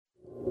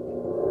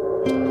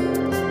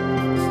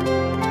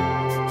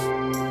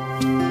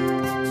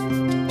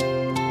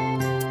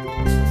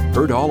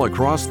heard all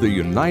across the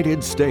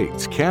United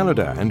States,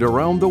 Canada, and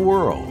around the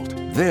world.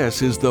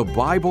 This is the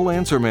Bible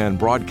Answer Man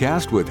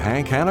broadcast with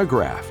Hank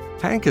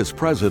Hanegraaff. Hank is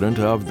president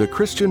of the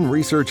Christian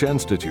Research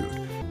Institute.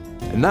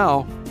 And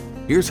now,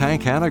 here's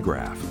Hank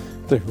Hanegraaff.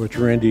 Thank you much,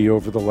 Randy.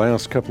 Over the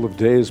last couple of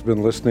days,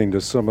 been listening to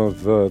some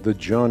of the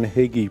John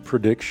Hagee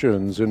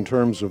predictions in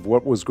terms of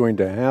what was going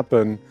to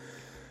happen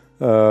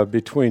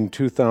between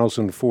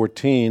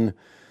 2014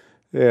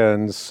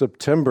 and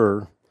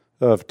September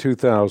of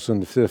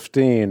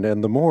 2015.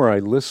 And the more I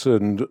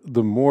listened,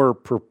 the more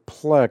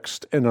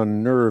perplexed and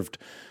unnerved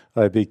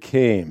I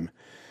became.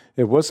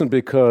 It wasn't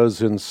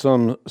because, in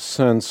some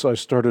sense, I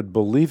started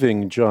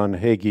believing John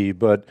Hagee,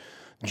 but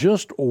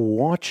just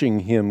watching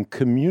him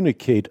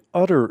communicate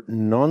utter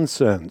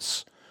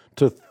nonsense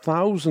to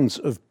thousands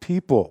of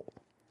people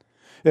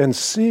and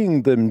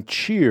seeing them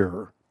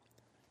cheer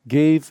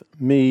gave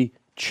me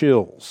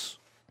chills.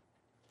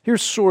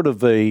 Here's sort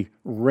of a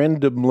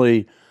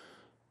randomly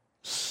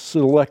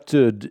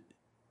selected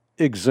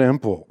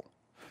example.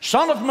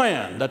 Son of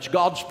man, that's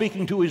God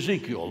speaking to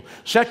Ezekiel,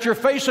 set your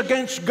face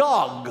against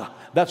Gog,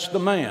 that's the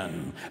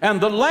man,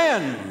 and the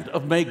land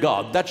of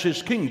Magog, that's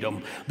his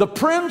kingdom, the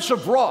prince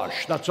of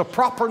Rosh, that's a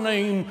proper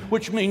name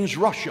which means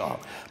Russia,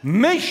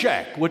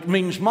 Meshach, which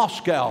means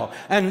Moscow,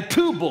 and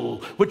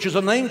Tubal, which is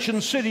an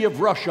ancient city of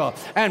Russia,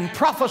 and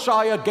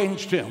prophesy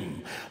against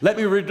him. Let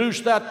me reduce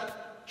that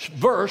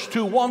verse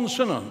to one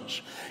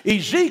sentence.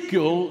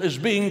 Ezekiel is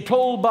being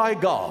told by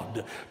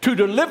God to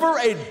deliver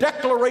a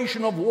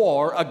declaration of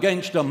war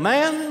against a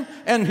man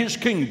and his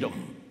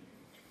kingdom.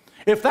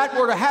 If that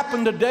were to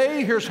happen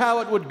today, here's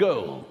how it would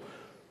go.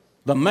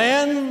 The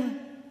man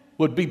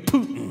would be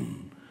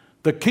Putin.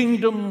 The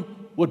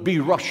kingdom would be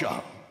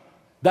Russia.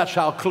 That's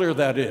how clear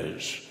that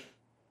is.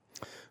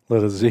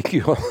 Let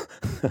Ezekiel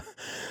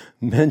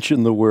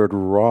mention the word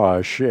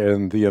Rosh,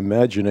 and the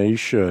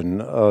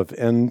imagination of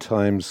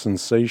end-time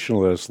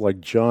sensationalists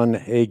like John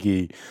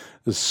Hagee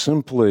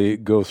simply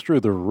go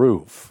through the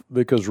roof,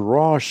 because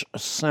Rosh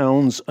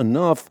sounds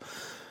enough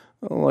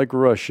like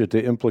Russia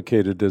to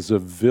implicate it as a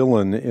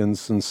villain in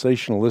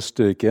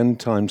sensationalistic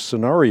end-time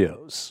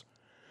scenarios.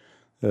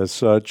 As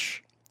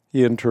such,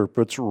 he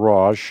interprets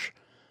Rosh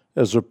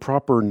as a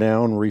proper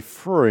noun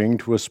referring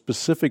to a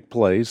specific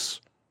place,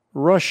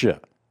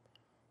 Russia.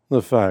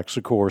 The facts,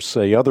 of course,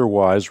 say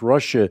otherwise.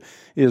 Russia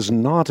is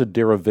not a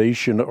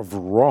derivation of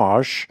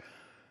Rosh.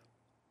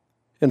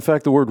 In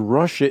fact, the word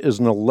Russia is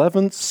an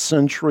 11th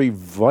century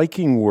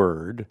Viking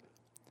word,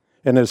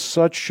 and as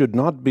such should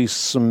not be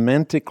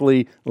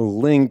semantically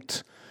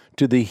linked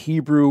to the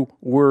Hebrew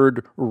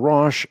word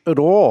Rosh at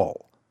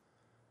all.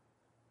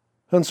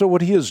 And so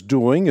what he is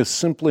doing is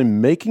simply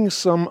making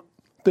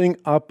something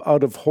up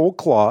out of whole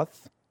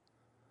cloth,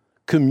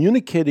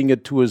 communicating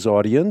it to his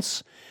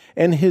audience,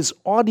 and his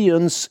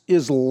audience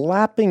is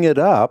lapping it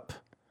up.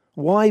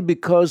 Why?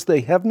 Because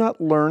they have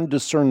not learned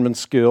discernment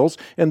skills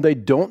and they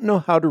don't know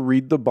how to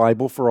read the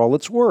Bible for all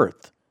it's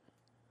worth.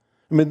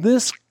 I mean,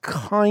 this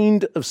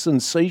kind of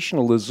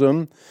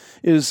sensationalism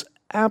is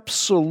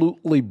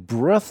absolutely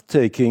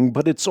breathtaking,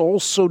 but it's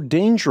also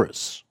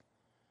dangerous.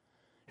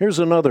 Here's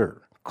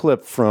another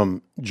clip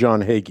from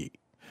John Hagee.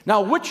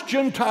 Now, which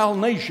Gentile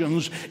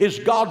nations is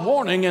God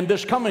warning in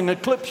this coming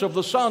eclipse of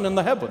the sun in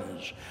the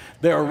heavens?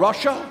 They are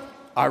Russia,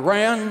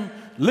 Iran,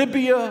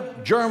 Libya,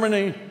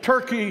 Germany,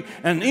 Turkey,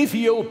 and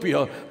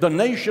Ethiopia, the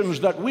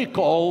nations that we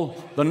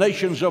call the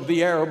nations of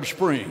the Arab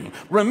Spring.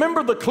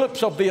 Remember, the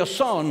eclipse of the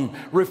sun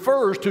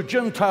refers to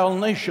Gentile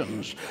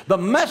nations. The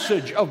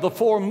message of the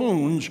four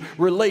moons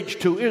relates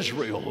to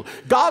Israel.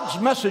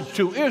 God's message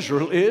to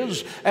Israel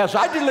is, as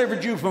I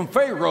delivered you from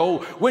Pharaoh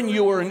when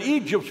you were in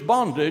Egypt's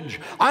bondage,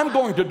 I'm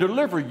going to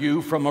deliver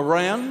you from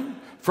Iran,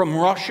 from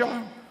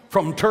Russia,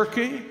 from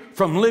Turkey,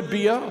 from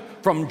Libya,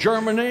 from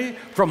Germany,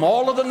 from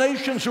all of the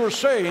nations who are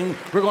saying,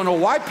 we're going to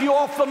wipe you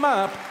off the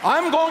map.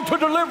 I'm going to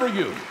deliver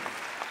you.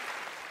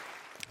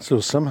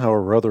 So somehow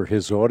or other,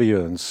 his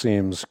audience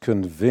seems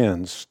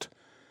convinced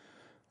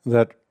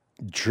that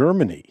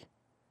Germany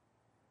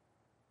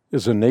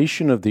is a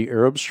nation of the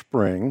Arab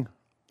Spring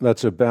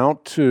that's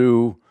about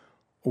to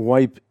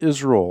wipe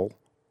Israel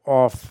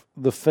off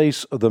the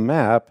face of the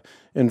map,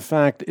 in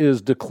fact,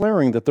 is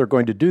declaring that they're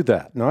going to do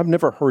that. Now, I've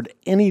never heard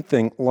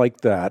anything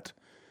like that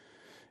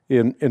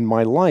in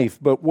my life,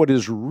 but what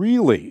is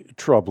really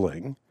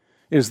troubling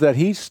is that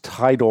he's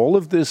tied all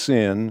of this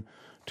in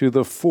to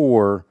the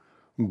 4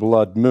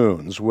 blood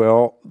moons.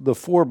 Well, the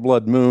 4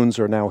 blood moons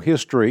are now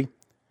history,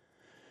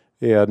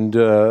 and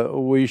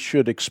we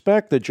should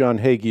expect that John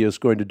Hagee is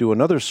going to do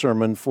another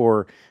sermon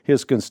for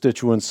his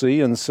constituency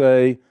and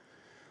say,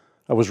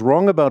 I was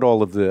wrong about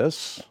all of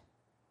this.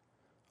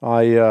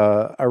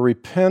 I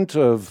repent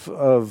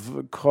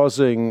of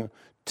causing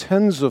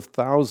tens of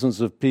thousands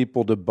of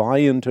people to buy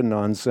into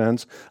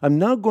nonsense. I'm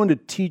now going to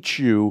teach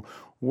you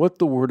what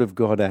the Word of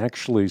God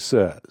actually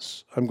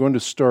says. I'm going to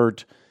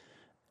start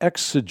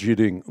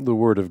exegeting the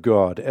Word of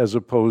God as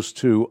opposed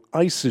to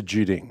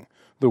eisegeting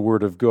the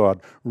Word of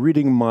God.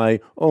 Reading my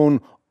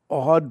own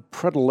odd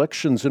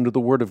predilections into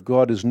the Word of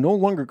God is no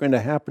longer going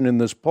to happen in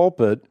this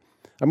pulpit.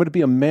 I'm going to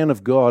be a man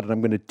of God, and I'm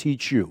going to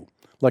teach you,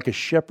 like a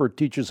shepherd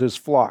teaches his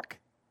flock.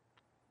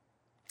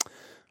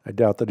 I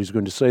doubt that he's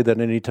going to say that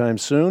anytime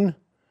soon.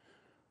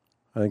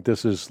 I think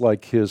this is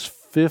like his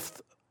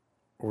 5th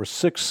or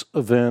 6th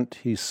event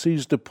he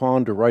seized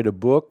upon to write a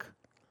book,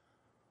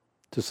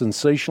 to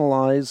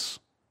sensationalize,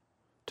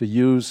 to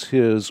use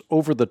his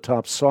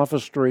over-the-top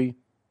sophistry,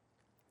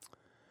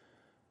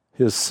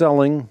 his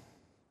selling,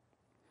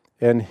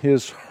 and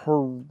his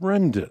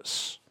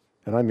horrendous,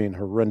 and I mean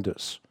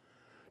horrendous,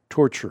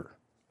 torture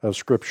of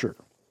Scripture.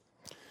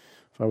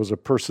 If I was a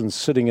person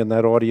sitting in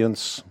that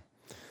audience,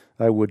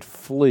 I would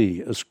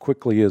flee as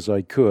quickly as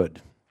I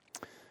could.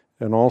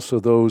 And also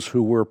those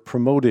who were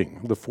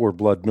promoting the 4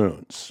 blood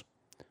moons.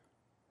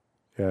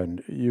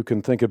 And you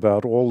can think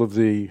about all of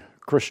the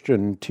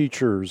Christian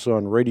teachers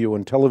on radio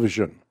and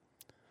television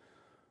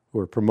who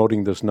are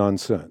promoting this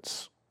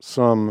nonsense.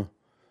 Some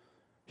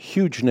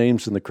huge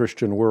names in the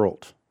Christian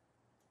world.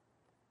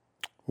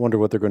 Wonder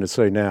what they're going to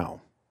say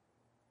now.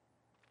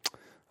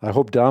 I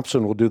hope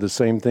Dobson will do the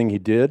same thing he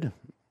did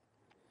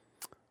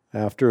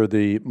after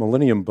the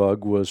millennium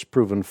bug was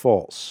proven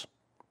false.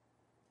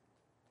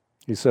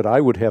 He said,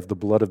 I would have the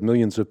blood of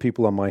millions of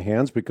people on my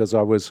hands because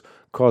I was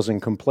causing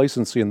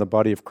complacency in the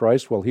body of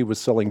Christ while he was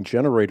selling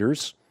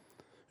generators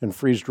and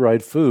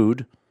freeze-dried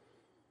food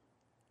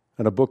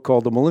and a book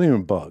called The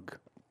Millennium Bug.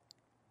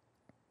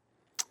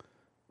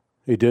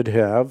 He did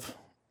have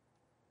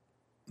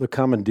the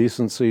common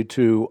decency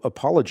to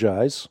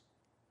apologize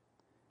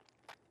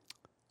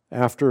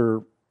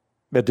after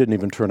it didn't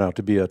even turn out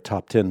to be a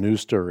top 10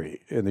 news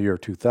story in the year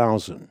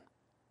 2000.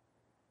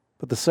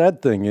 But the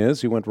sad thing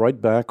is he went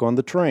right back on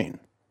the train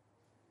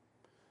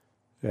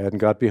and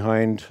got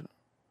behind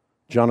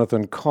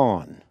Jonathan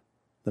Cahn,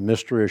 the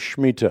mystery of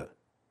Shemitah,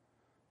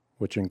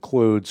 which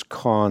includes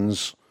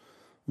Cahn's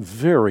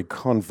very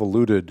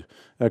convoluted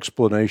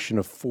explanation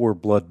of 4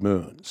 blood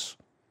moons.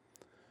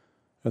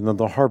 And then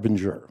the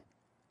Harbinger.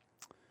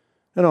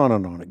 And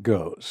on it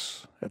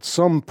goes. At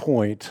some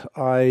point,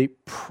 I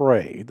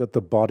pray that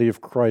the body of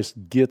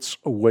Christ gets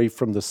away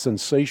from the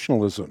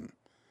sensationalism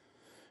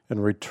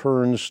and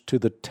returns to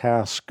the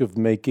task of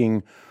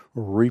making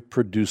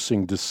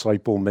reproducing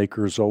disciple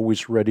makers,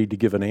 always ready to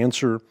give an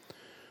answer,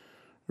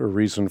 a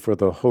reason for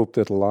the hope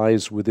that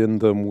lies within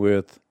them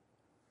with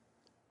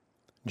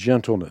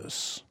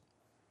gentleness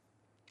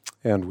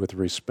and with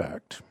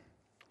respect.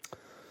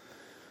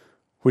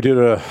 We did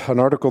an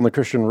article in the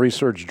Christian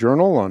Research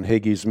Journal on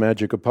Hagee's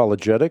Magic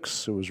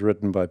Apologetics. It was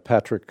written by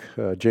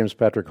James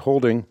Patrick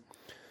Holding.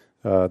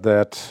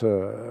 That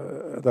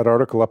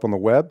article up on the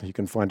web. You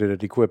can find it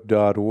at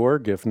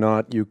equip.org. If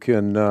not, you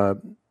can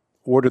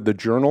order the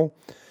journal.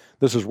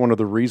 This is one of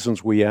the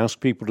reasons we ask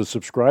people to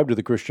subscribe to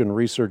the Christian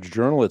Research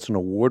Journal. It's an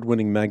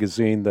award-winning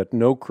magazine that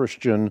no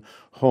Christian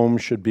home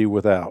should be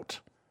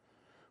without.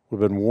 We've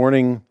been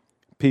warning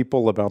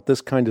people about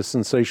this kind of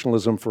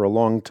sensationalism for a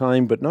long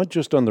time, but not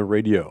just on the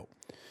radio,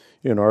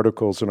 in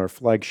articles in our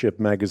flagship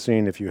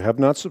magazine. If you have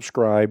not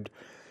subscribed,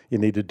 you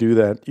need to do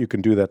that. You can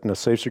do that in a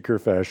safe, secure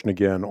fashion,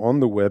 again,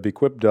 on the web,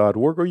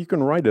 equip.org, or you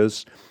can write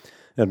us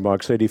at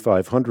Box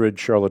 8500,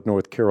 Charlotte,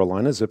 North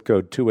Carolina, zip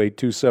code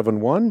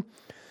 28271.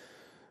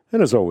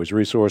 And as always,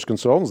 resource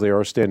consultants, they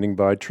are standing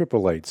by,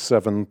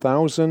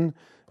 888-7000,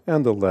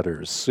 and the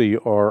letters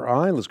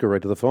CRI. Let's go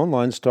right to the phone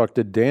lines, talk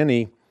to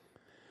Danny,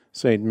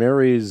 St.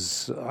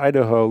 Mary's,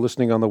 Idaho,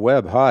 listening on the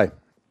web. Hi.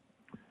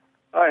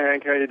 Hi,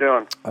 Hank. How you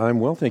doing? I'm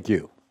well, thank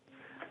you.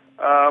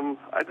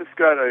 I just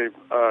got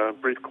a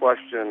brief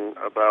question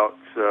about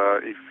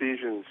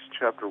Ephesians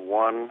chapter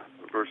 1,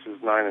 verses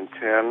 9 and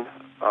 10,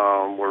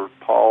 where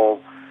Paul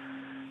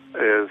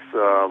is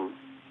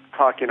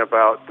talking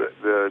about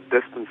the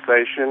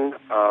dispensation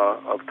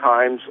of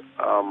times.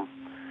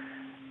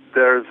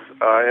 There's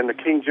in the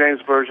King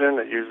James Version,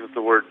 it uses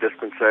the word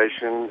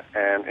dispensation,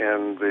 and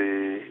in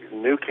the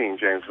New King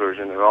James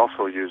Version, it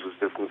also uses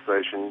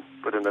dispensation,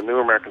 but in the New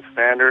American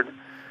Standard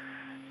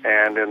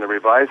and in the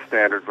Revised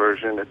Standard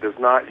Version, it does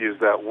not use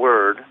that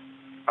word.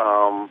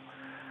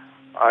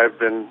 I've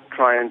been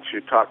trying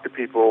to talk to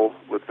people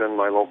within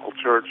my local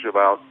church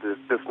about this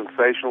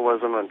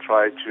dispensationalism and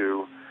try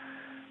to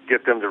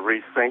get them to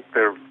rethink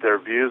their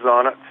views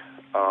on it.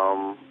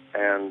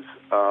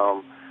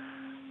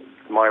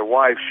 My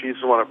wife, she's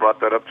the one that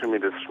brought that up to me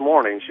this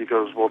morning. She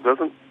goes, well,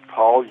 doesn't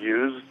Paul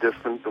use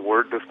the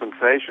word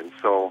dispensation?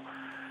 So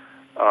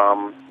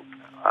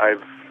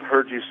I've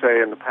heard you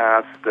say in the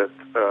past that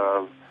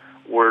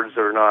words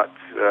are not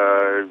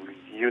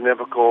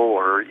univocal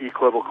or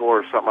equivocal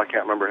or something. I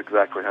can't remember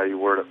exactly how you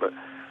word it, but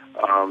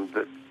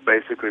that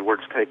basically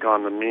words take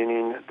on the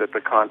meaning that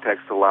the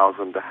context allows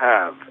them to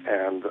have.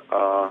 And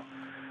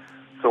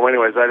so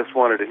anyways, I just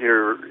wanted to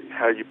hear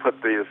how you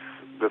put this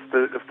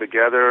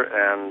together,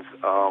 and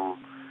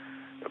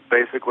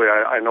basically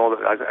I know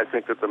that I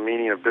think that the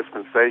meaning of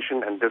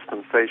dispensation and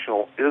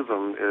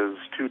dispensationalism is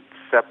two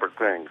separate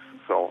things.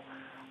 So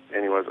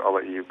anyways, I'll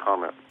let you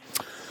comment.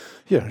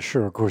 Yeah,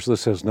 sure. Of course,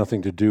 this has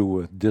nothing to do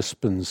with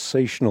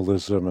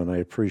dispensationalism, and I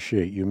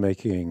appreciate you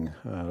making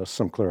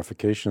some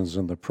clarifications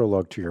in the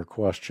prologue to your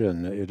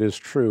question. It is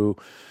true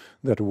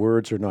that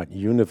words are not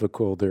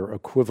univocal, they're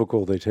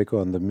equivocal. They take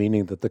on the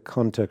meaning that the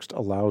context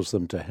allows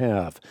them to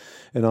have.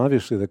 And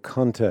obviously the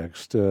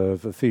context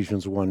of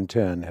Ephesians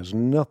 1:10 has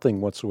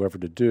nothing whatsoever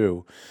to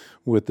do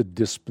with the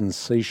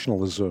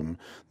dispensationalism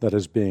that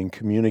is being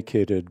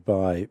communicated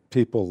by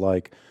people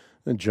like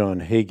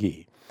John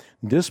Hagee.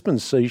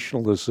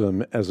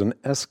 Dispensationalism as an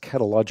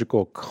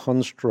eschatological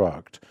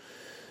construct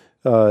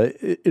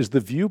is the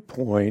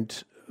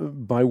viewpoint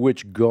by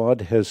which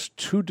God has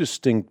two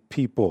distinct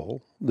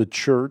people, the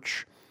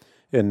church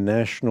and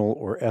national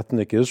or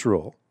ethnic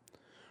Israel,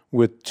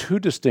 with two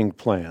distinct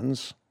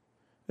plans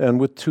and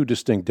with two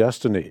distinct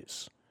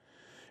destinies.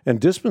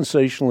 And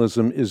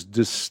dispensationalism is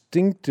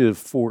distinctive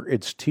for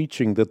its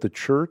teaching that the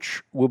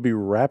church will be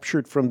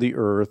raptured from the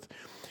earth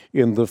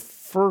in the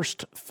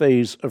first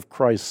phase of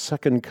Christ's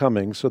second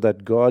coming so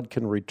that God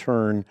can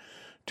return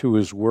to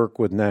his work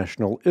with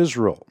national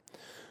Israel,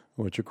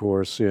 which, of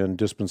course, in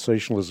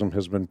dispensationalism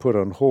has been put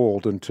on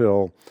hold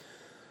until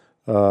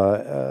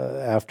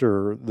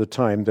after the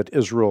time that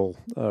Israel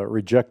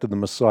rejected the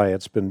Messiah.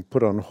 It's been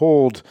put on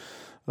hold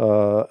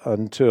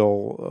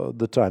until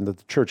the time that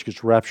the church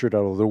gets raptured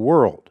out of the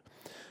world.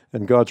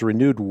 And God's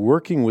renewed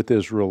working with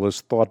Israel is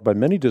thought by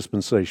many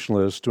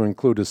dispensationalists to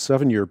include a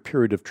 7-year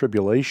period of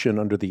tribulation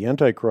under the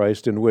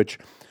Antichrist in which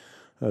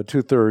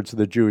 2/3 of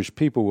the Jewish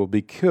people will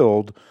be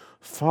killed,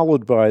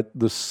 followed by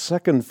the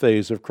second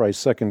phase of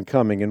Christ's second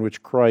coming, in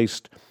which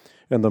Christ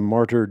and the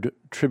martyred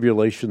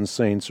tribulation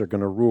saints are going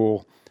to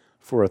rule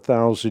for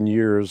 1,000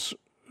 years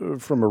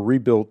from a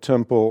rebuilt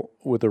temple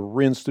with a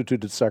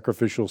reinstituted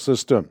sacrificial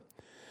system.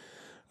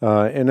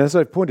 And as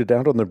I pointed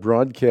out on the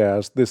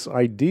broadcast, this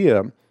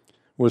idea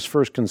was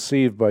first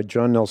conceived by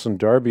John Nelson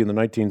Darby in the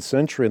 19th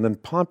century and then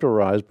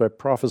popularized by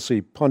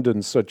prophecy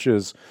pundits such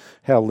as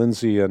Hal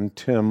Lindsey and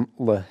Tim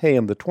LaHaye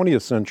in the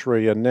 20th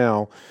century, and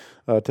now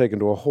taken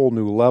to a whole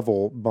new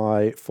level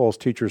by false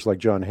teachers like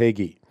John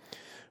Hagee,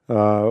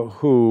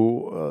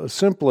 who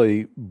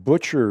simply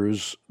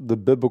butchers the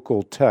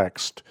biblical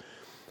text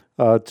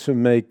to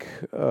make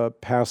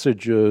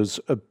passages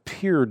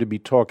appear to be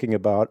talking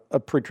about a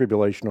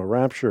pre-tribulational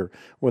rapture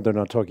when they're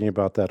not talking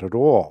about that at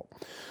all.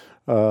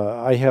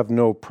 I have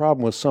no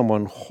problem with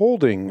someone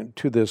holding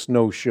to this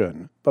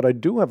notion, but I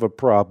do have a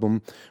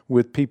problem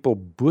with people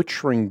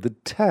butchering the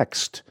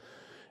text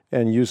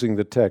and using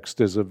the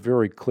text as a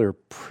very clear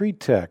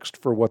pretext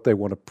for what they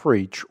want to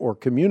preach or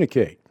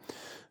communicate.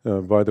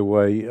 By the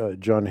way,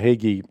 John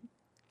Hagee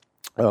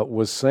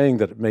was saying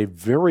that it may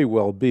very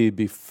well be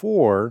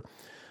before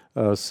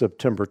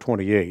September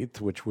 28th,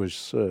 which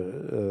was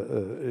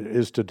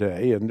is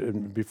today,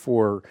 and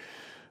before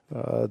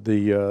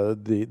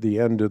the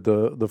end of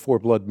the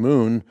four-blood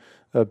moon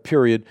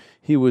period.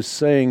 He was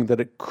saying that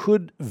it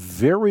could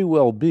very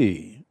well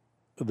be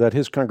that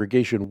his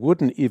congregation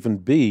wouldn't even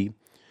be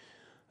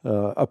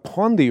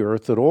upon the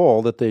earth at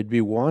all, that they'd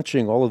be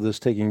watching all of this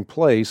taking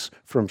place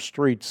from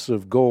streets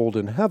of gold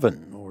in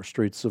heaven or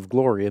streets of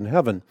glory in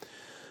heaven.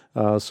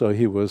 So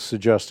he was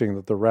suggesting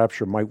that the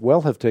rapture might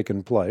well have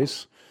taken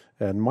place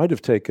and might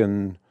have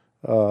taken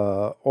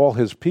all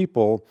his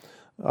people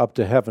up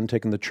to heaven,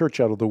 taken the church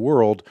out of the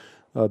world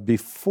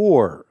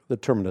before the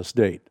terminus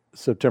date,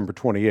 September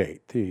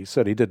 28th. He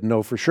said he didn't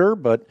know for sure,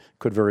 but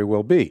could very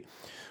well be.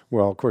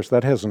 Well, of course,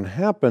 that hasn't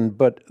happened,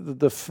 but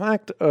the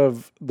fact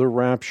of the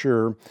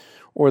rapture,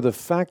 or the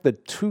fact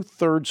that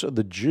 2/3 of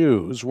the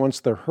Jews, once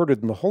they're herded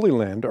in the Holy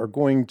Land, are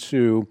going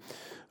to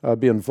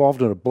be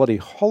involved in a bloody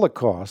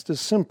Holocaust is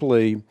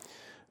simply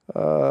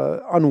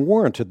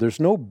unwarranted. There's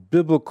no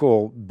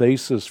biblical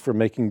basis for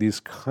making these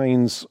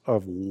kinds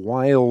of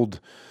wild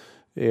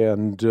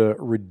and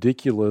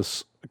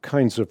ridiculous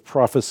kinds of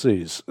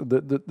prophecies.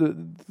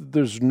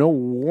 There's no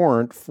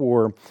warrant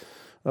for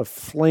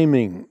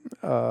flaming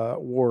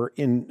or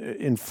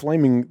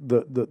inflaming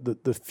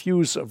the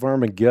fuse of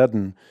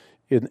Armageddon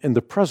in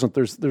the present.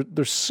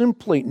 There's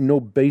simply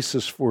no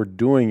basis for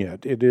doing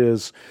it. It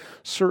is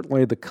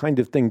certainly the kind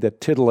of thing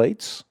that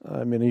titillates.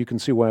 I mean, you can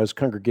see why his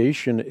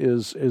congregation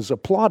is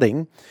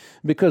applauding,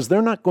 because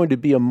they're not going to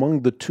be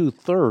among the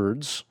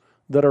 2/3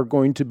 that are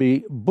going to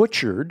be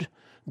butchered.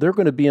 They're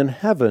going to be in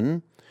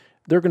heaven.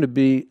 They're going to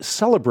be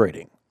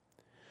celebrating.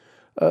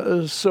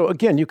 So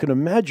again, you can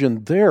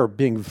imagine they're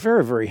being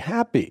very, very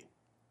happy.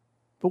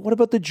 But what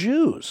about the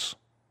Jews?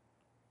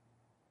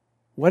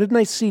 Why didn't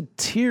I see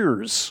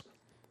tears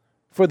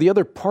for the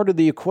other part of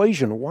the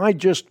equation? Why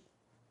just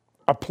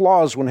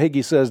applause when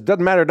Hagee says,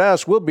 doesn't matter to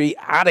us, we'll be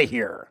out of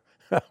here.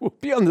 We'll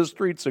be on the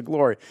streets of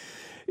glory.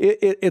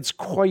 It's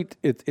quite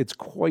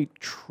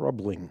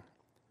troubling.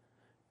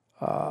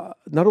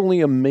 Not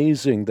only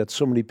amazing that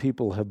so many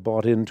people have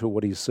bought into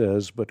what he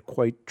says, but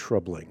quite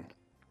troubling.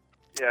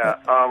 Yeah,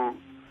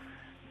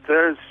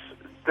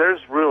 there's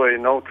really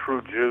no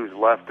true Jews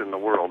left in the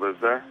world, is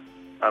there?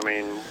 I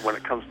mean, when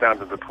it comes down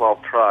to the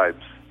 12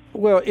 tribes.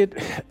 Well,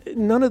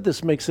 none of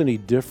this makes any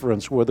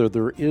difference whether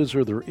there is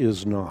or there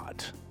is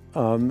not.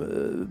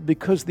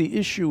 because the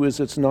issue is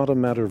it's not a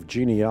matter of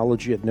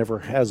genealogy. It never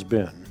has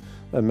been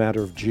a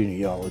matter of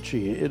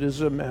genealogy. It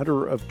is a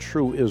matter of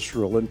true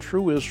Israel, and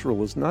true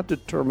Israel is not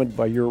determined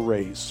by your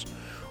race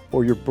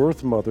or your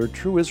birth mother.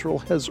 True Israel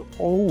has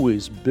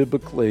always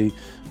biblically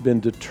been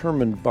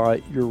determined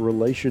by your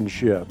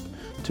relationship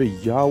to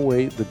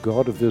Yahweh, the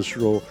God of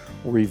Israel,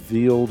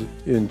 revealed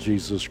in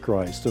Jesus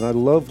Christ. And I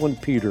love when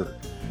Peter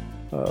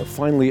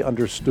finally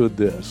understood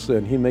this,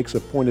 and he makes a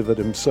point of it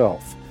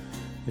himself.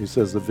 He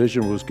says the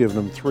vision was given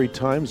him 3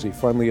 times. He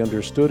finally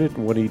understood it,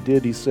 and when he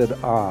did, he said,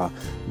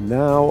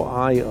 now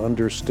I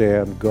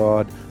understand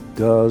God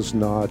does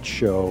not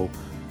show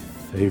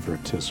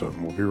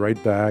favoritism. We'll be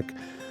right back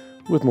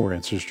with more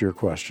answers to your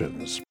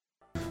questions.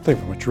 Thank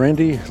you very much,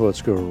 Randy.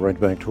 Let's go right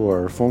back to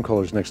our phone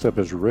callers. Next up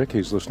is Rick.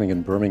 He's listening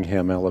in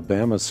Birmingham,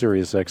 Alabama,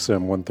 Sirius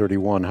XM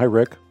 131. Hi,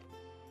 Rick.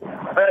 Hey,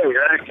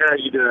 Hank, how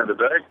you doing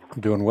today?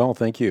 I'm doing well,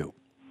 thank you.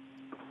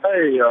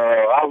 Hey,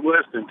 I've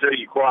listened to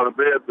you quite a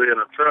bit, being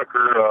a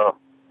trucker.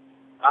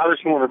 I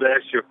just wanted to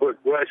ask you a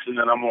quick question,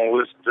 and I'm going to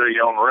listen to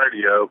you on the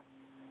radio.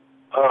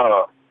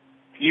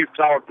 You've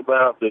talked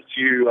about that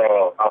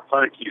I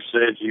think you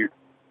said you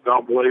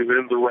don't believe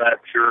in the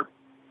rapture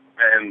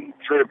and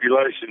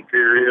tribulation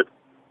period.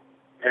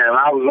 And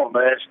I was going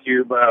to ask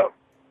you about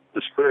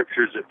the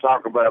scriptures that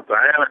talk about the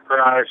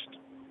Antichrist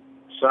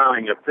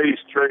signing a peace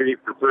treaty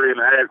for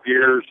 3.5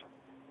 years,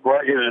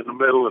 waiting in the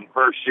middle and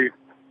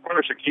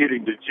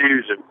persecuting the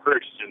Jews and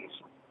Christians.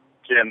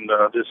 And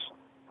just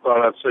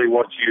thought I'd see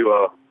what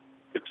you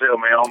could tell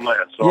me on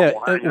that.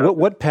 So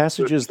what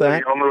passage is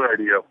that? On the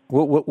radio.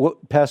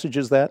 What passage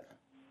is that?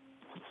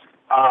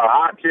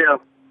 I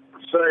can't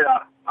say.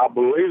 I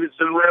believe it's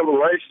in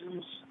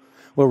Revelations.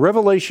 Well,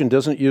 Revelation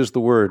doesn't use the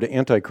word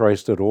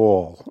Antichrist at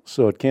all,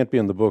 so it can't be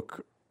in the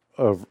book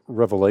of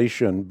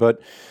Revelation.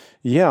 But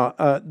yeah,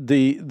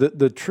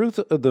 the truth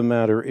of the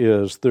matter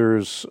is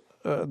there's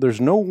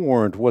no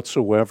warrant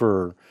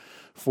whatsoever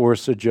for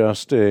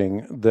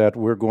suggesting that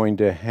we're going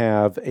to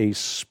have a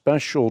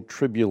special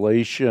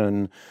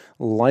tribulation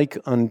like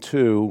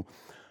unto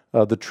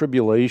the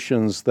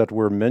tribulations that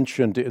were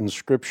mentioned in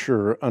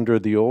Scripture under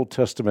the Old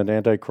Testament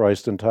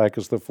Antichrist,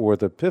 Antiochus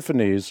IV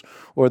Epiphanes,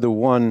 or the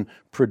one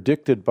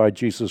predicted by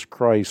Jesus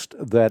Christ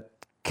that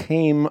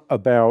came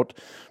about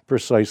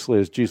precisely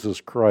as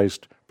Jesus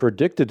Christ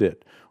predicted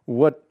it.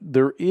 What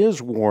there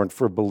is warrant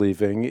for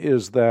believing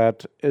is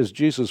that, as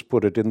Jesus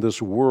put it, in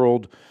this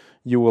world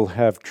you will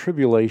have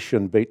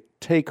tribulation, but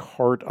take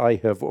heart, I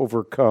have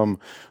overcome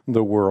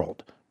the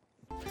world.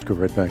 Let's go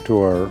right back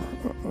to our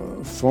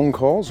phone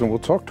calls, and we'll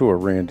talk to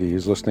Randy.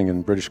 He's listening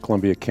in British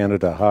Columbia,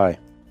 Canada. Hi.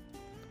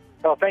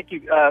 Oh, thank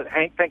you,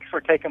 Hank. Thanks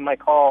for taking my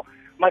call.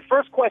 My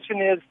first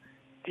question is,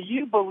 do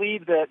you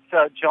believe that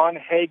John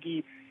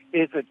Hagee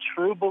is a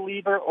true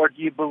believer, or do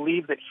you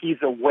believe that he's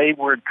a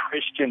wayward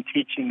Christian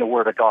teaching the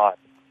Word of God?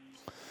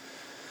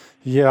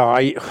 Yeah,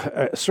 I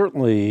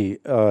certainly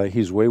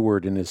he's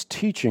wayward in his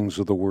teachings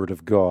of the Word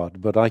of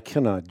God, but I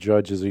cannot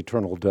judge his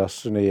eternal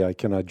destiny. I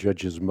cannot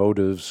judge his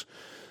motives.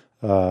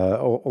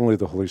 Only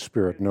the Holy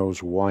Spirit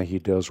knows why he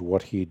does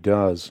what he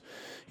does.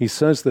 He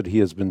says that he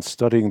has been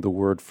studying the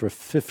Word for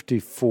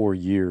 54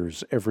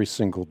 years every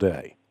single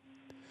day.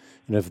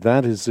 And if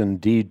that is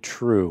indeed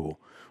true,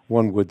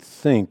 one would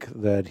think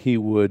that he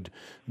would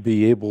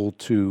be able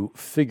to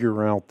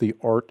figure out the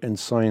art and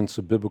science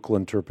of biblical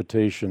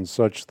interpretation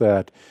such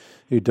that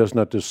he does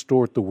not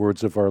distort the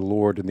words of our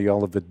Lord in the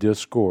Olivet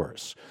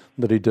Discourse,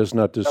 that he does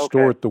not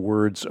distort the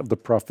words of the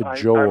prophet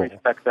Joel. I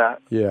respect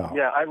that.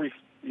 Yeah,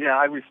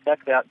 I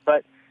respect that.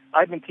 But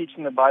I've been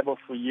teaching the Bible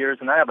for years,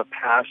 and I have a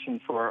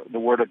passion for the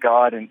Word of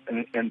God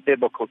and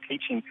biblical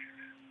teaching.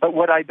 But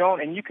what I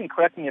don't, and you can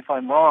correct me if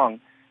I'm wrong,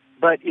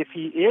 but if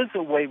he is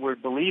a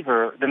wayward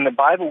believer, then the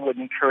Bible would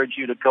encourage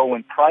you to go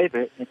in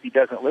private. If he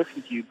doesn't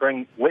listen to you,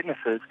 bring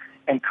witnesses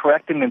and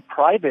correct him in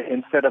private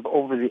instead of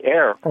over the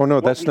air. Oh,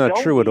 no, that's not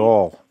true at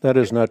all. That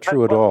is not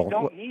true at all.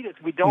 What we don't need is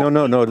we don't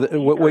need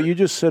What you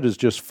just said is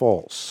just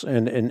false.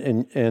 And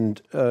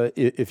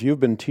if you've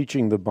been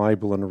teaching the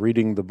Bible and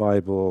reading the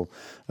Bible,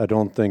 I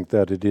don't think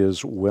that it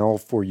is well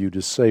for you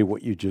to say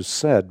what you just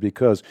said,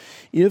 because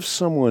if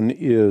someone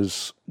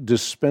is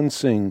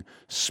dispensing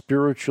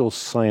spiritual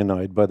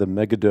cyanide by the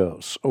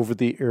megadose over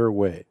the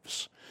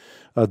airwaves,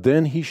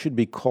 then he should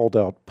be called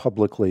out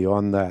publicly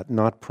on that,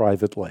 not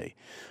privately.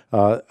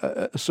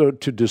 So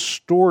to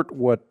distort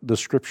what the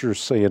Scriptures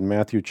say in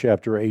Matthew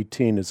chapter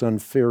 18 is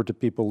unfair to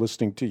people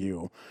listening to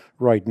you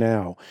right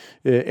now.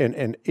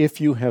 And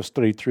if you have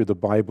studied through the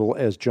Bible,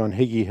 as John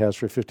Hagee has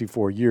for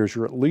 54 years,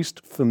 you're at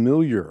least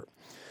familiar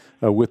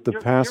with the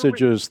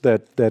passages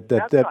that...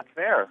 That's not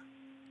fair.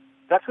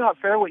 That's not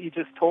fair what you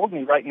just told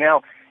me right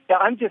now. Yeah,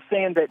 I'm just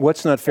saying that...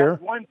 What's not fair?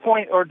 At one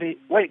point or the...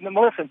 Wait, no,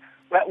 listen.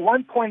 At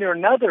one point or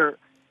another,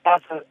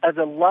 as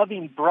a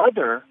loving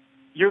brother,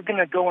 you're going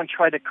to go and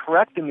try to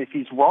correct him if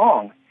he's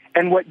wrong.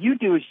 And what you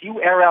do is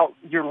you air out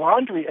your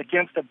laundry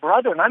against a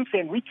brother. And I'm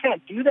saying we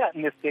can't do that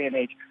in this day and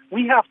age.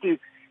 We have to,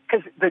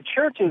 because the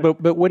church is...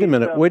 But wait a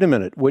minute.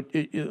 What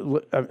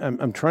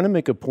I'm trying to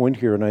make a point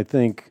here, and I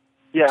think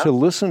to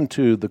listen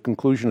to the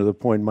conclusion of the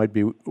point might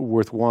be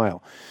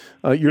worthwhile.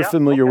 You're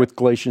familiar with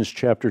Galatians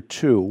chapter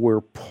 2,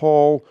 where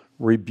Paul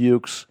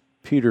rebukes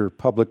Peter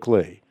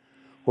publicly,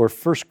 or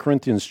 1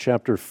 Corinthians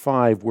chapter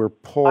 5, where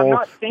Paul... I'm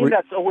not saying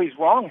that's always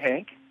wrong,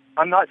 Hank.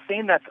 I'm not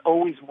saying that's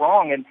always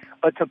wrong and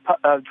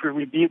to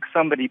rebuke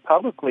somebody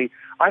publicly.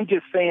 I'm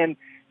just saying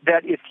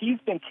that if he's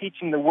been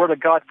teaching the Word of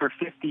God for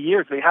 50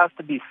 years, there has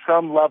to be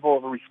some level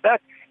of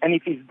respect. And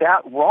if he's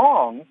that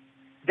wrong,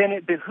 then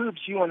it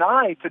behooves you and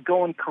I to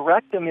go and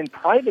correct him in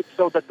private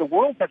so that the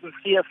world doesn't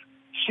see us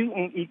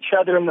shooting each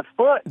other in the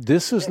foot.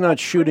 This is not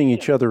shooting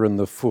each other in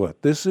the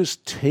foot. This is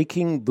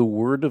taking the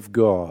Word of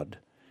God,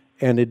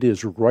 and it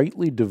is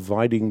rightly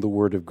dividing the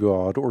Word of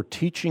God, or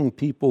teaching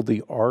people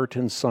the art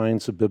and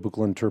science of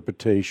biblical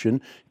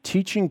interpretation,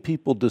 teaching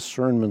people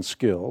discernment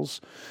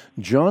skills.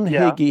 John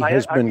Hagee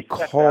has been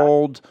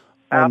called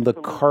on the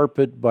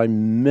carpet by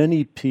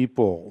many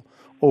people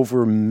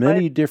over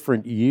many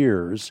different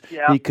years.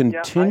 He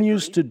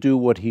continues to do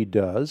what he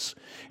does,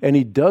 and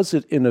he does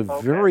it in a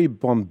very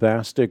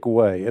bombastic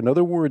way. In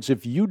other words,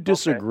 if you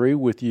disagree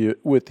with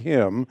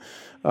him,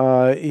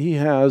 he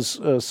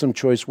has some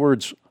choice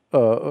words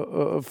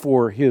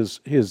for his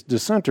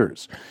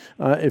dissenters.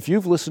 If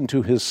you've listened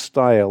to his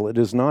style, it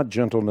is not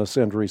gentleness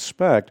and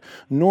respect,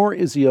 nor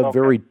is he a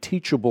very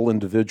teachable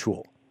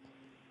individual.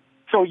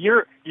 So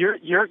your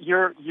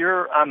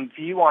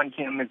view on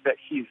him is that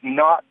he's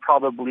not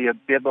probably a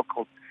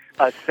biblical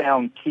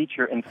sound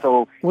teacher, and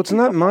so... Well, it's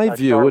not my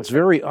view. It's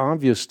very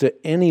obvious to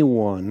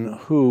anyone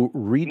who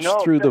reads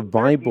through the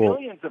Bible. There's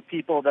millions of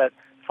people that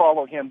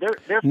follow him. There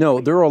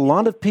are a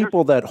lot of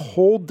people that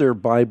hold their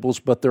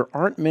Bibles, but there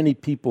aren't many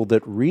people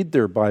that read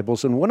their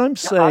Bibles. And what I'm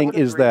saying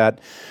is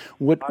that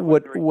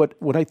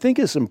what I think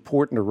is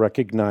important to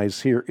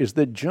recognize here is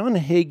that John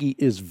Hagee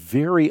is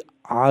very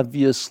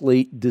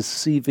obviously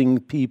deceiving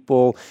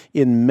people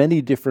in many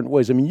different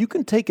ways. I mean, you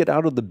can take it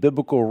out of the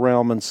biblical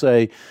realm and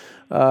say,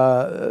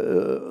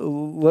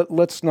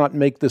 let's not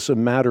make this a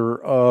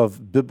matter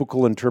of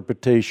biblical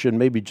interpretation,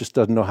 maybe just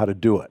doesn't know how to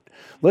do it.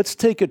 Let's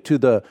take it to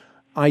the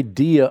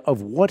idea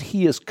of what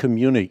he is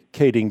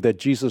communicating, that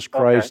Jesus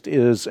Christ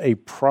is a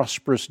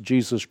prosperous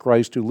Jesus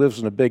Christ who lives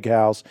in a big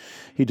house.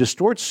 He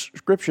distorts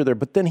Scripture there,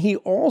 but then he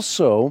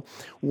also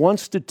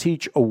wants to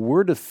teach a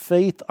word of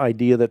faith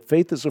idea, that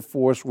faith is a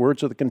force,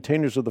 words are the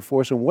containers of the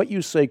force, and what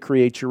you say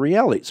creates your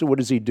reality. So what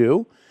does he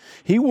do?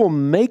 He will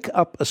make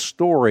up a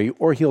story,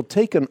 or he'll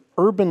take an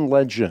urban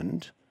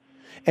legend,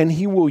 and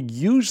he will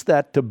use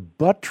that to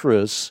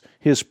buttress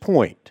his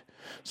point.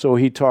 So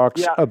he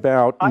talks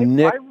about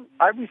Nick...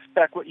 I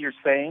respect what you're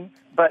saying,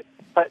 but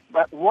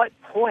at what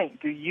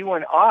point do you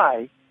and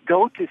I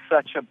go to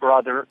such a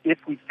brother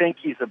if we think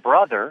he's a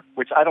brother,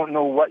 which I don't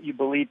know what you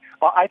believe.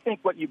 Well, I think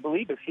what you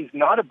believe is he's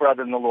not a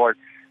brother in the Lord.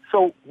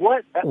 So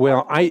what?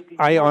 Well,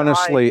 I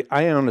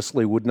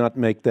honestly would not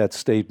make that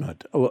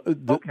statement.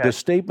 The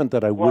statement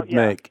that I would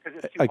make,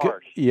 because it's too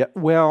harsh.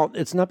 Well,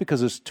 it's not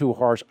because it's too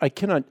harsh. I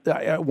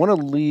want to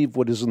leave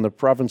what is in the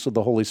province of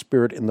the Holy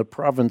Spirit in the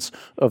province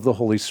of the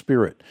Holy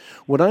Spirit.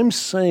 What I'm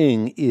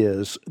saying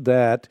is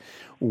that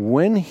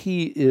when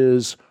he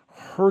is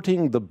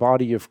hurting the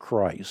body of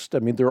Christ, I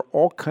mean, there are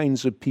all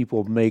kinds of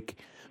people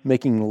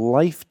making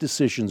life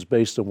decisions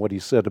based on what he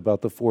said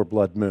about the 4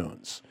 blood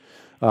moons.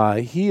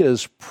 He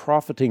is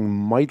profiting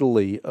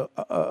mightily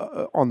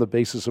on the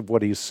basis of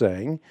what he's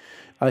saying.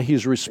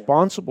 He's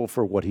responsible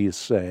for what he's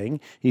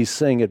saying. He's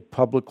saying it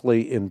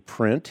publicly in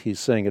print.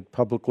 He's saying it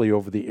publicly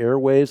over the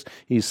airwaves.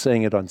 He's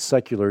saying it on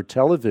secular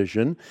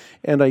television.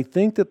 And I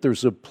think that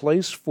there's a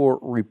place for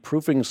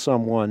reproving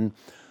someone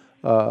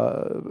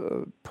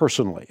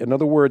personally. In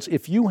other words,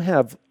 if you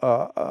have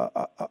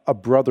a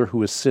brother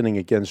who is sinning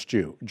against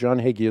you, John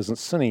Hagee isn't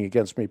sinning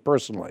against me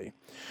personally,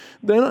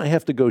 then I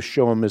have to go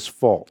show him his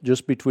fault,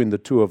 just between the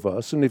two of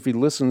us. And if he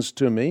listens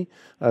to me,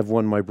 I've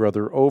won my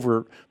brother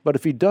over. But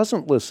if he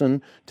doesn't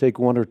listen, take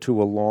 1 or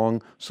 2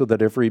 along so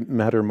that every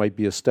matter might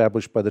be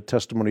established by the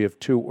testimony of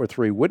 2 or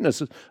 3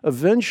 witnesses.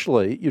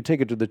 Eventually, you take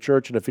it to the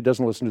church, and if he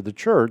doesn't listen to the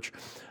church,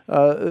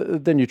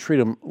 then you treat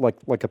him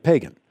like a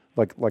pagan.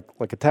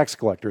 Like a tax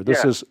collector.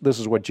 This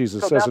is what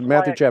Jesus says in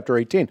Matthew chapter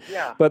 18.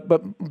 Yeah. But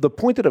the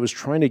point that I was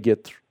trying to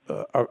get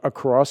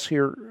across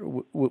here,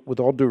 with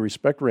all due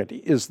respect, Randy,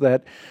 is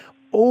that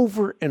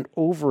over and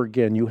over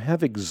again you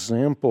have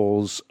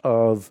examples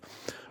of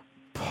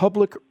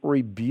public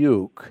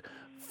rebuke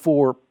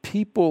for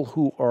people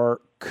who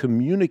are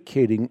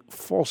communicating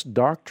false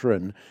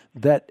doctrine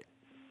that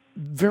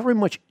very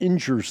much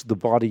injures the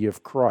body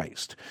of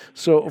Christ.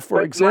 So,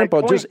 for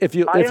example, if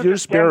you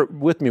just bear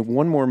with me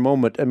one more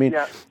moment. I mean,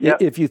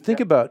 if you think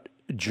about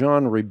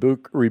John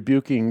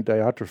rebuking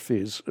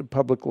Diotrephes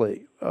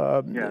publicly,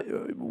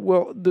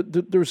 well,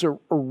 there's a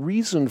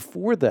reason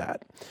for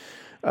that.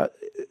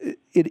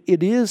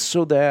 It is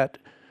so that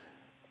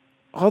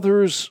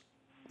others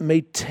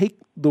may take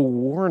the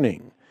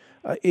warning.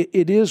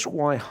 It is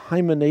why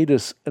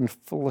Hymenaeus and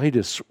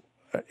Philetus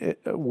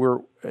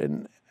were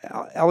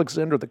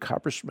Alexander the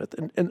coppersmith,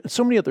 and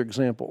so many other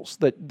examples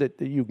that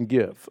you can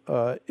give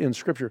in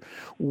Scripture,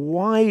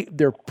 why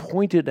they're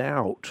pointed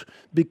out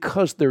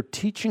because their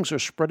teachings are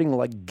spreading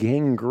like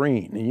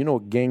gangrene. And you know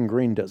what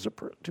gangrene does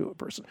to a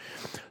person.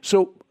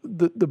 So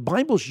the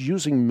Bible's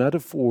using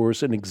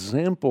metaphors and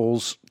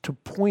examples to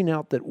point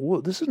out that,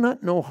 whoa, this is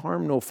not no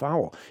harm, no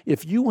foul.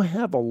 If you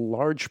have a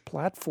large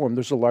platform,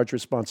 there's a large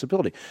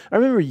responsibility. I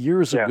remember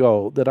years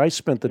ago that I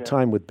spent the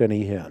time with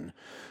Benny Hinn.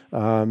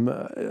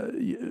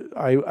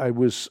 I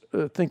was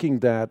thinking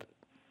that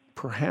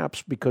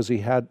perhaps because he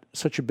had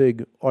such a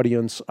big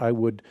audience, I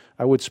would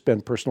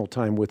spend personal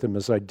time with him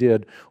as I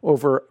did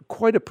over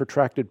quite a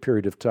protracted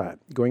period of time,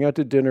 going out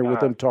to dinner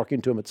with him,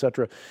 talking to him,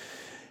 etc.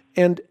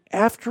 And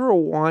after a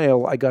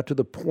while, I got to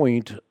the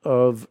point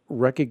of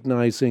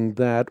recognizing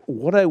that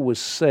what I was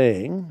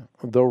saying,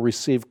 though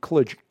received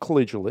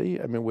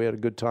collegially, I mean, we had a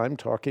good time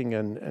talking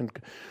and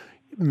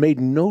made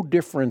no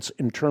difference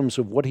in terms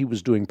of what he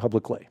was doing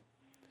publicly.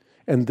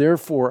 And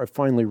therefore, I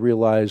finally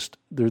realized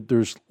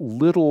there's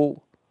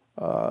little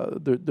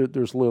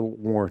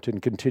warrant in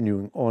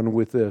continuing on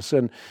with this.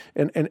 And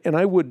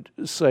I would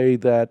say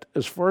that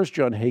as far as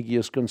John Hagee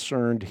is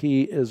concerned,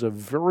 he is a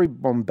very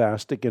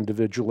bombastic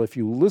individual. If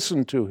you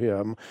listen to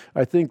him,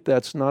 I think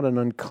that's not an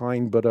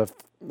unkind but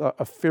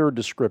a fair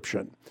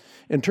description.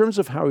 In terms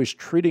of how he's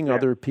treating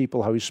other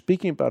people, how he's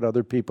speaking about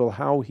other people,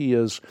 how he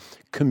is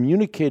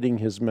communicating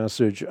his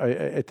message,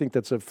 I think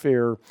that's a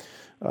fair,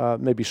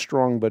 maybe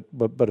strong,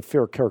 but a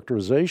fair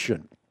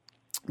characterization.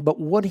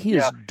 But what he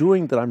is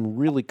doing that I'm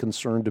really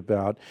concerned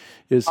about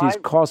is he's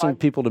causing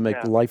people to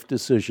make life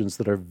decisions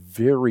that are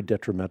very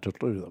detrimental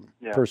to them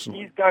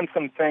personally. He's done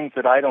some things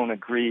that I don't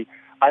agree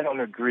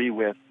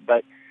with,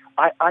 but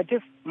I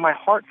just, my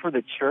heart for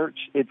the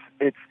church, it's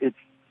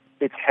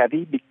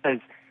heavy because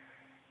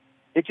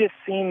it just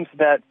seems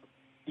that,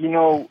 you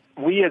know,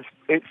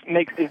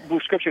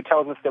 Scripture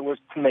tells us that we're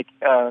to make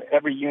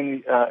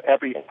every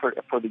effort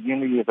for the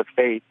unity of the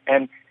faith.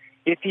 And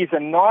if he's a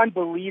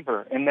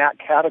non-believer in that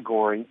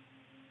category,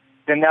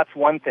 then that's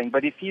one thing.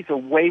 But if he's a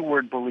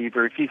wayward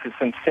believer, if he's a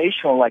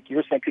sensational, like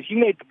you're saying, because you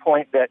made the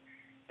point that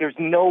there's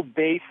no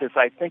basis,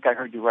 I think I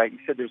heard you right, you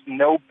said there's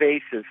no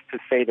basis to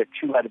say that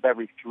 2 out of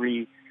every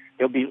 3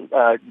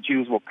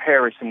 Jews will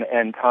perish in the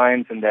end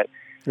times, and that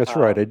that's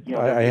right.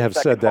 I have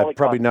said that, Holocaust.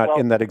 Probably not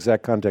in that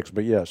exact context,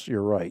 but yes,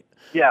 you're right.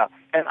 Yeah,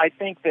 and I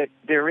think that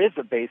there is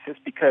a basis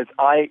because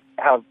I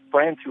have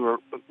friends who are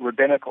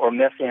rabbinical or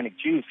Messianic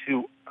Jews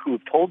who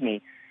have told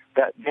me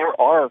that there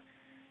are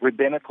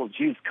rabbinical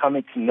Jews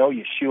coming to know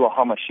Yeshua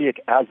HaMashiach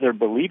as their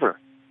believer.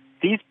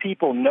 These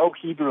people know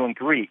Hebrew and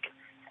Greek,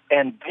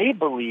 and they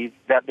believe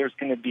that there's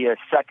going to be a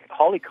second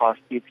Holocaust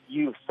if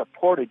you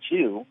support a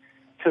Jew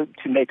to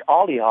make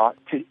Aliyah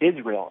to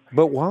Israel.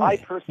 But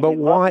why?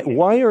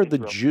 Why are the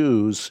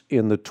Jews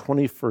in the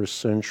 21st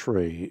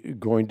century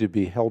going to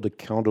be held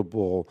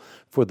accountable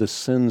for the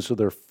sins of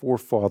their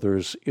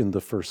forefathers in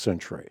the first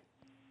century?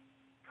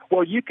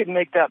 Well, you could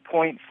make that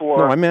point for...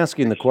 No, I'm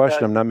asking the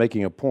question. I'm not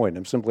making a point.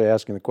 I'm simply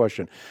asking the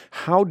question.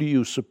 How do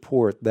you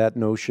support that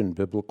notion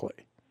biblically?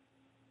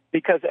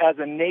 Because as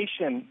a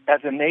nation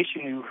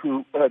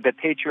who the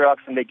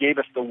patriarchs, and they gave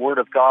us the Word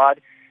of God,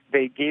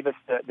 they gave us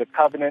the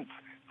covenants,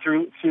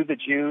 through the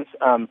Jews,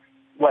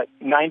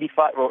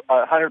 95 or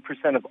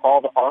 100% of all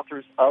the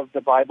authors of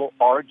the Bible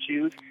are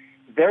Jews.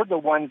 They're the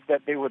ones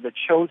that they were the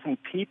chosen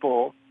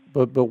people.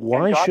 But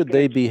why should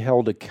they be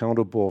held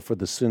accountable for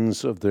the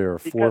sins of their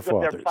forefathers?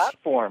 Because of their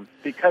platform,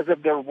 because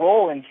of their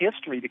role in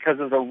history,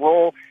 because of their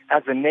role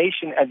as a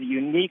nation, as a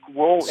unique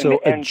role in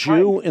the end. So a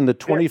Jew in the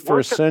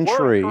 21st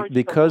century,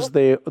 because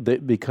their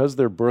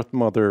birth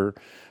mother,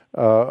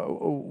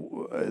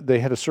 they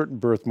had a certain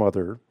birth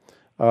mother.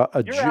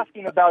 You're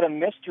asking about a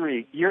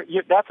mystery.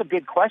 That's a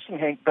good question,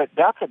 Hank, but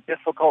that's a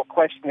difficult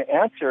question to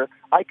answer.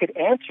 I could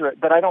answer it,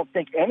 but I don't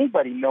think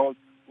anybody knows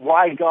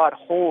why God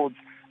holds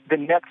the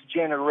next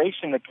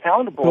generation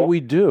accountable. But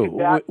we do.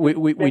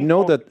 We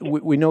know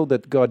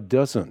that God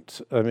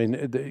doesn't. I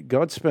mean,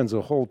 God spends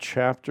a whole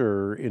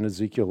chapter in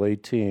Ezekiel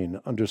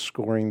 18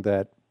 underscoring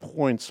that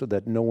point so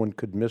that no one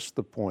could miss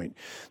the point.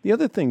 The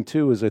other thing,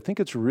 too, is I think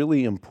it's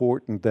really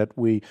important that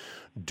we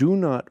do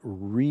not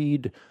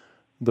read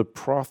the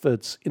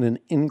prophets in an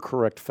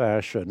incorrect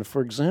fashion.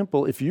 For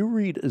example, if you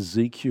read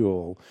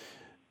Ezekiel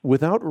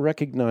without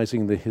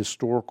recognizing the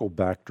historical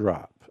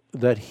backdrop,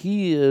 that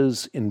he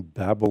is in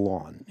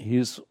Babylon,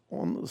 he's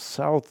on the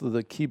south of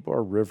the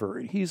Kibar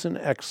River, he's in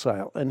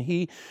exile, and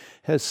he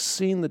has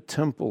seen the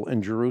temple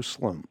in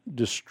Jerusalem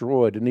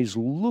destroyed, and he's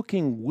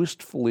looking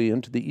wistfully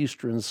into the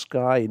eastern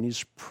sky, and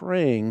he's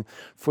praying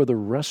for the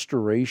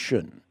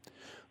restoration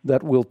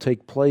that will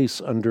take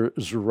place under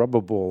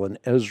Zerubbabel and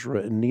Ezra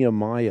and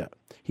Nehemiah.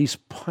 He's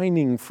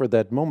pining for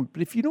that moment.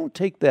 But if you don't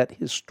take that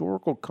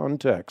historical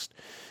context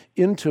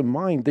into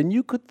mind, then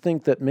you could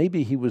think that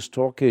maybe he was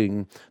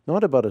talking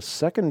not about a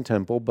second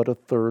temple, but a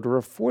third or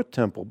a fourth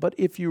temple. But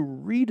if you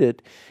read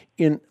it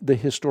in the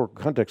historical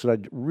context, and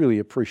I really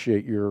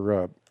appreciate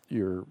your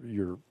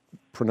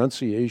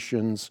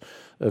pronunciations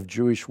of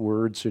Jewish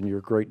words and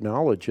your great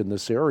knowledge in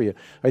this area.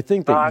 I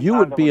think that you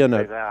would be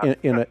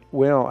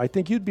I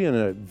think you'd be in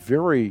a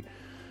very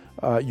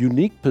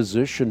unique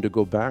position to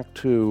go back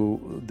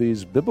to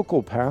these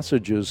biblical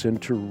passages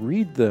and to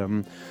read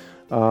them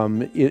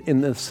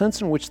in the sense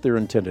in which they're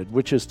intended,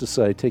 which is to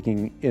say,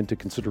 taking into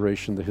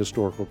consideration the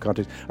historical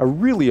context. I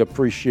really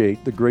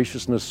appreciate the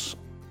graciousness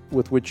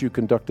with which you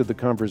conducted the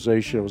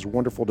conversation. It was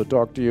wonderful to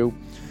talk to you.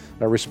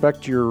 I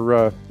respect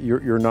your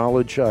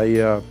knowledge.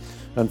 I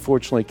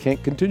unfortunately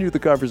can't continue the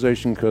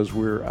conversation because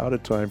we're out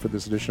of time for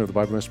this edition of the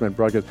Bible Answer Man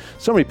broadcast.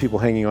 So many people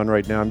hanging on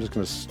right now. I'm just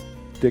going to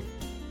stick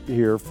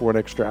here for an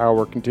extra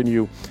hour,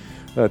 continue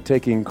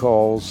taking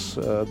calls.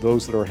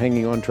 Those that are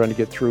hanging on, trying to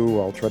get through,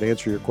 I'll try to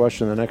answer your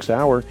question in the next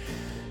hour.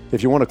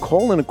 If you want to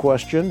call in a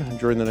question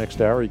during the next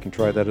hour, you can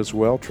try that as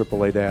well.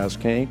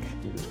 888-ASK-HANK.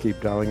 You just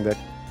keep dialing that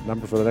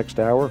number for the next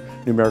hour,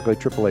 numerically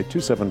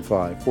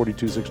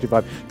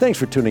 888-275-4265. Thanks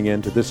for tuning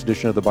in to this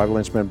edition of the Bible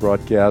Answer Man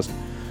broadcast.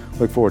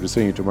 Look forward to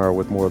seeing you tomorrow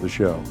with more of the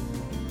show.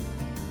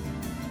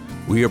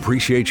 We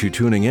appreciate you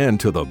tuning in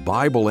to the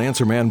Bible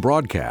Answer Man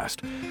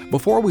broadcast.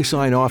 Before we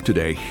sign off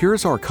today,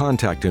 here's our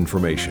contact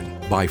information.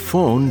 By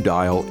phone,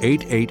 dial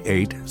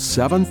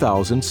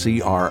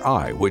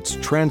 888-7000-CRI, which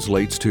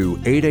translates to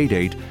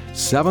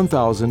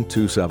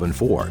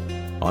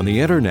 888-7000-274. On the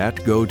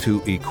internet, go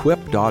to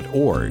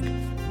equip.org.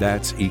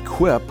 That's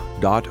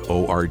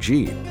equip.org.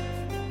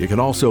 You can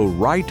also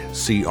write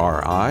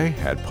CRI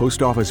at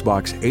Post Office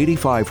Box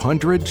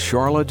 8500,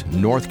 Charlotte,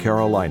 North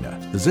Carolina.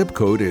 The zip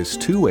code is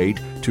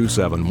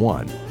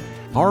 28271.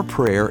 Our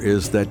prayer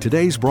is that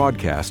today's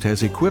broadcast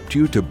has equipped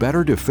you to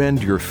better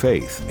defend your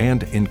faith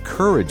and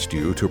encouraged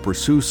you to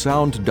pursue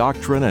sound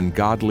doctrine and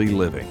godly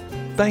living.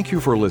 Thank you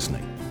for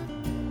listening.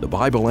 The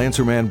Bible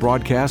Answer Man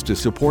broadcast is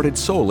supported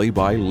solely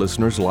by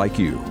listeners like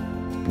you.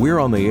 We're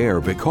on the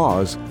air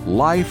because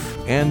life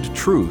and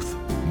truth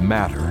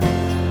matter.